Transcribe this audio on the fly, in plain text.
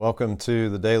Welcome to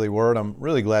the Daily Word. I'm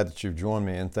really glad that you've joined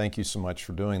me, and thank you so much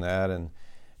for doing that. And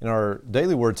in our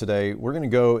Daily Word today, we're going to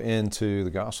go into the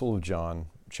Gospel of John,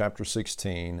 chapter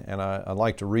 16, and I'd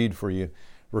like to read for you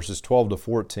verses 12 to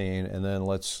 14, and then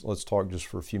let's talk just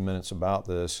for a few minutes about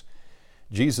this.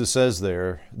 Jesus says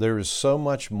there is so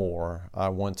much more I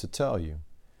want to tell you,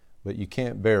 but you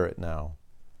can't bear it now.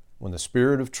 When the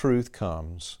Spirit of truth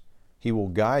comes, He will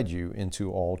guide you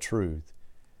into all truth.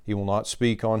 He will not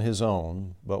speak on His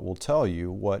own, but will tell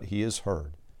you what He has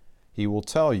heard. He will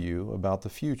tell you about the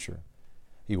future.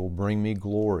 He will bring me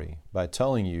glory by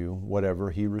telling you whatever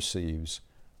He receives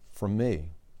from me.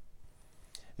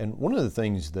 And one of the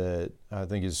things that I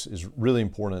think is really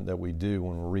important that we do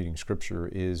when we're reading Scripture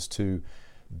is to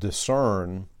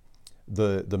discern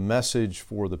the message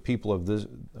for the people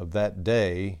of that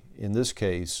day, in this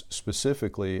case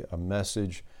specifically a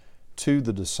message to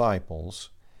the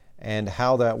disciples, and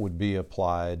how that would be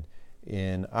applied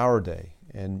in our day.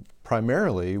 And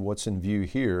primarily what's in view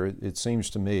here, it seems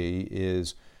to me,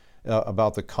 is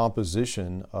about the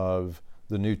composition of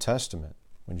the New Testament.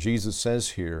 When Jesus says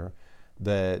here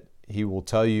that He will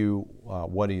tell you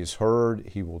what He has heard,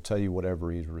 He will tell you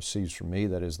whatever He receives from me,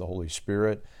 that is the Holy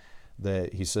Spirit,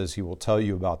 that He says He will tell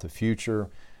you about the future,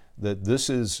 that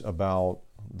this is about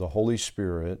the Holy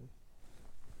Spirit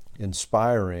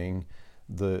inspiring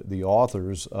the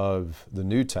authors of the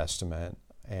New Testament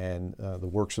and the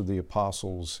works of the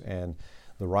apostles and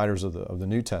the writers of the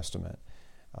New Testament.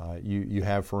 You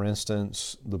have, for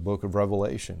instance, the book of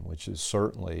Revelation, which is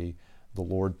certainly the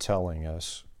Lord telling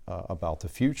us about the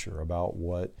future, about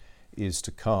what is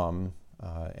to come,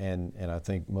 and I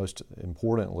think most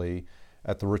importantly,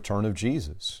 at the return of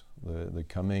Jesus, the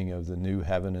coming of the new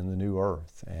heaven and the new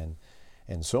earth,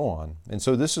 and so on. And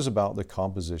so this is about the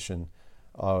composition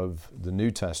of the New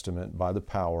Testament by the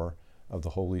power of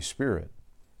the Holy Spirit.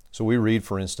 So we read,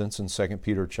 for instance, in 2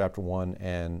 Peter chapter 1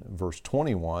 and verse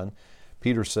 21,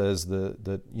 Peter says that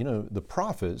the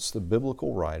prophets, the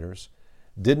biblical writers,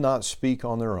 did not speak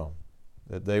on their own,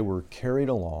 that they were carried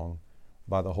along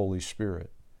by the Holy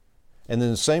Spirit. And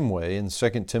in the same way, in 2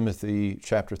 Timothy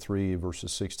chapter 3,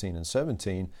 verses 16 and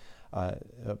 17,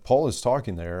 Paul is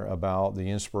talking there about the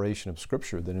inspiration of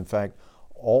Scripture, that in fact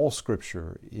all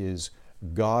Scripture is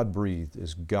God-breathed,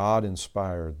 is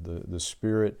God-inspired. The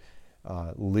Spirit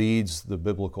leads the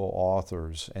biblical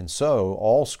authors. And so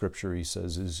all Scripture, he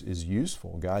says, is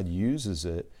useful. God uses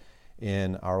it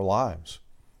in our lives.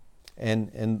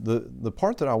 And the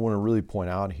part that I want to really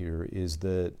point out here is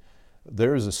that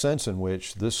there is a sense in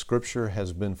which this Scripture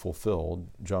has been fulfilled,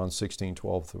 John 16,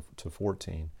 12 to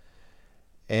 14,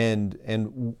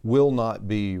 and will not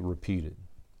be repeated.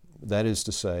 That is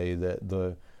to say that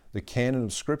the canon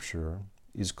of Scripture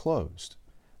is closed,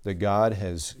 that God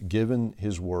has given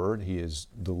His Word, He has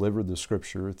delivered the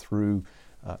Scripture through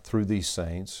these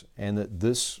saints, and that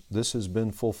this has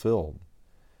been fulfilled.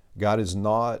 God is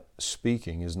not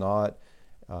speaking, is not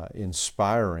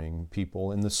inspiring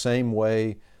people in the same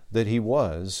way that He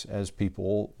was as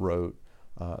people wrote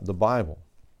the Bible.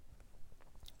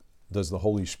 Does the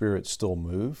Holy Spirit still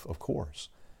move? Of course.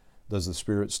 Does the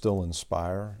Spirit still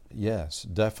inspire? Yes,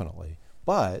 definitely.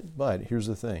 But here's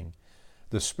the thing.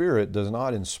 The Spirit does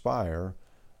not inspire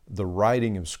the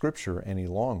writing of Scripture any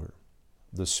longer.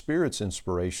 The Spirit's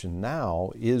inspiration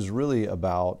now is really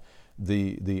about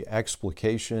the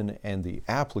explication and the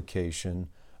application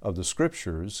of the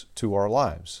Scriptures to our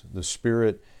lives. The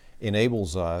Spirit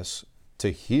enables us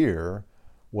to hear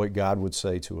what God would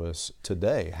say to us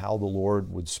today, how the Lord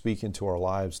would speak into our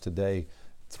lives today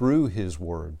through His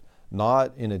Word,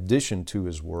 not in addition to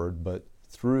His Word, but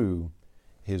through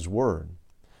His Word.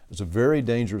 There's a very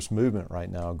dangerous movement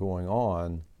right now going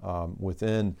on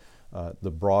within the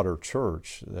broader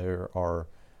church. There are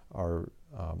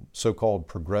so-called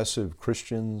progressive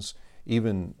Christians,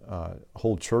 even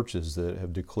whole churches that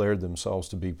have declared themselves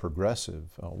to be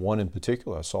progressive. One in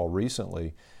particular I saw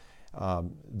recently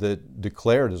that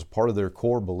declared as part of their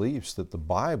core beliefs that the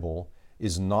Bible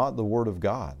is not the Word of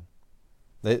God.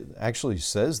 It actually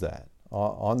says that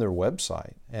on their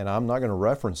website, and I'm not going to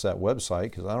reference that website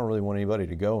because I don't really want anybody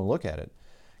to go and look at it,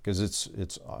 because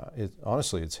it's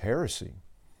honestly it's heresy.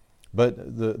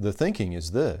 But the thinking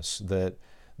is this, that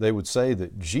they would say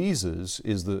that Jesus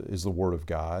is the Word of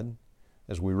God,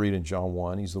 as we read in John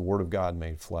 1, He's the Word of God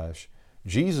made flesh.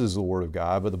 Jesus is the Word of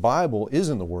God, but the Bible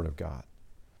isn't the Word of God.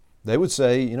 They would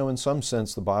say, in some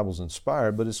sense the Bible's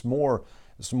inspired, but it's more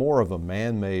of a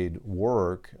man-made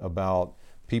work about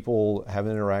people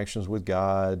having interactions with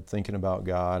God, thinking about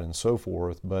God, and so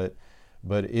forth, but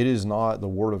it is not the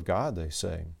Word of God, they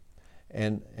say.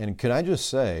 And can I just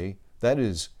say, that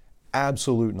is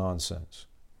absolute nonsense.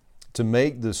 To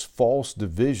make this false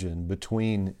division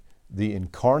between the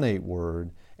incarnate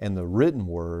Word and the written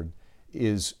Word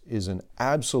is an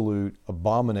absolute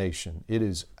abomination. It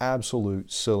is absolute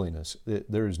silliness.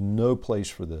 There is no place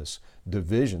for this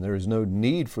division. There is no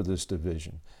need for this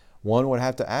division. One would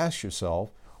have to ask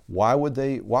yourself, why would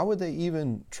they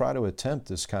even try to attempt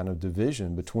this kind of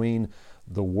division between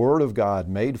the Word of God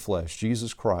made flesh,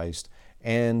 Jesus Christ,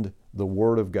 and the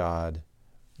Word of God,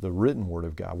 the written Word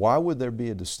of God? Why would there be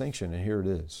a distinction? And here it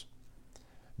is.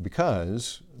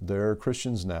 Because there are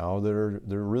Christians now that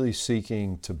they're really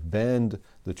seeking to bend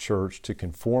the church, to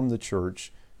conform the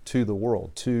church to the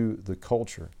world, to the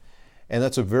culture. And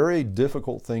that's a very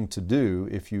difficult thing to do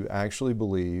if you actually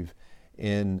believe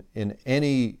in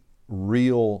any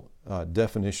real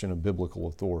definition of biblical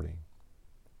authority.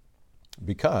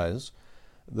 Because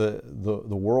the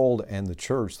world and the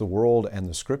church, the world and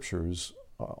the scriptures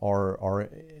are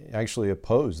actually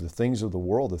opposed. The things of the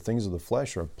world, the things of the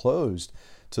flesh are opposed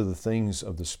to the things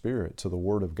of the Spirit, to the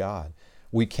Word of God.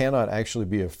 We cannot actually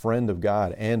be a friend of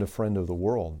God and a friend of the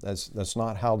world. That's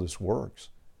not how this works.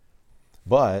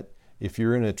 But if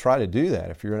you're going to try to do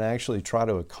that, if you're going to actually try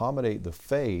to accommodate the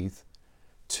faith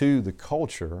to the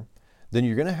culture, then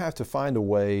you're going to have to find a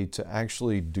way to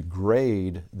actually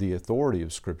degrade the authority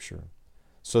of Scripture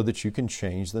so that you can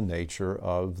change the nature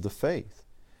of the faith.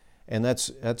 And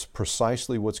that's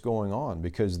precisely what's going on,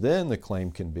 because then the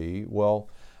claim can be, well,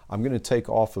 I'm going to take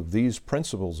off of these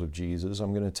principles of Jesus.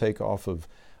 I'm going to take off of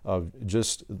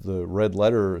just the red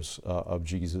letters of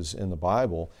Jesus in the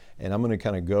Bible, and I'm going to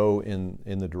kind of go in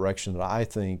the direction that I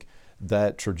think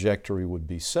that trajectory would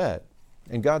be set.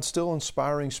 And God's still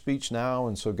inspiring speech now,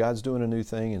 and so God's doing a new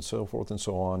thing, and so forth and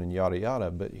so on, and yada yada.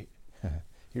 But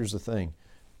here's the thing.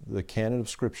 The canon of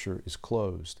Scripture is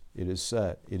closed. It is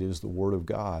set. It is the Word of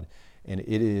God. And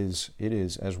it is,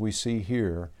 as we see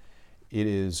here, it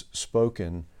is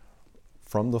spoken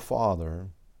from the Father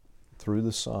through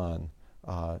the Son,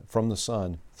 from the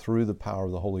Son through the power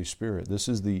of the Holy Spirit. This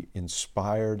is the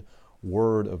inspired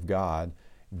Word of God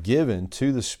given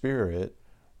to the Spirit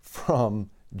from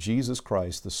Jesus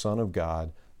Christ, the Son of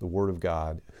God, the Word of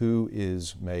God, who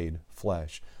is made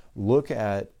flesh. Look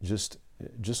at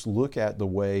just look at the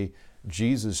way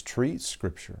Jesus treats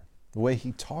Scripture, the way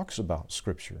He talks about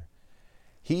Scripture.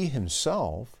 He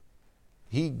Himself,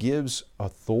 He gives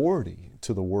authority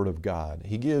to the Word of God.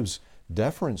 He gives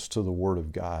deference to the Word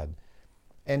of God.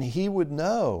 And He would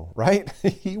know, right?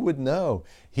 He would know.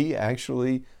 He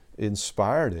actually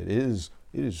inspired it. It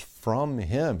is from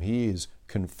Him. He is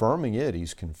confirming it.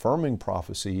 He's confirming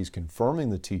prophecy. He's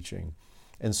confirming the teaching.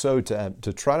 And so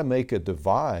to try to make a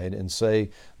divide and say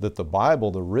that the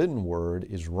Bible, the written Word,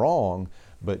 is wrong,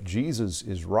 but Jesus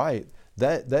is right,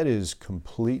 that is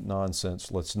complete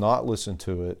nonsense. Let's not listen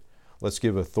to it. Let's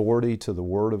give authority to the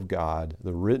Word of God,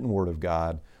 the written Word of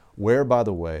God, where, by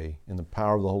the way, in the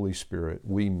power of the Holy Spirit,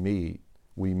 we meet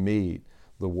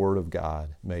the Word of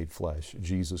God made flesh,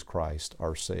 Jesus Christ,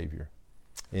 our Savior.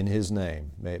 In His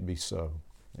name, may it be so.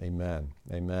 Amen.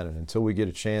 Amen. And until we get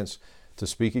a chance to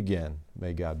speak again,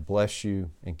 may God bless you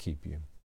and keep you.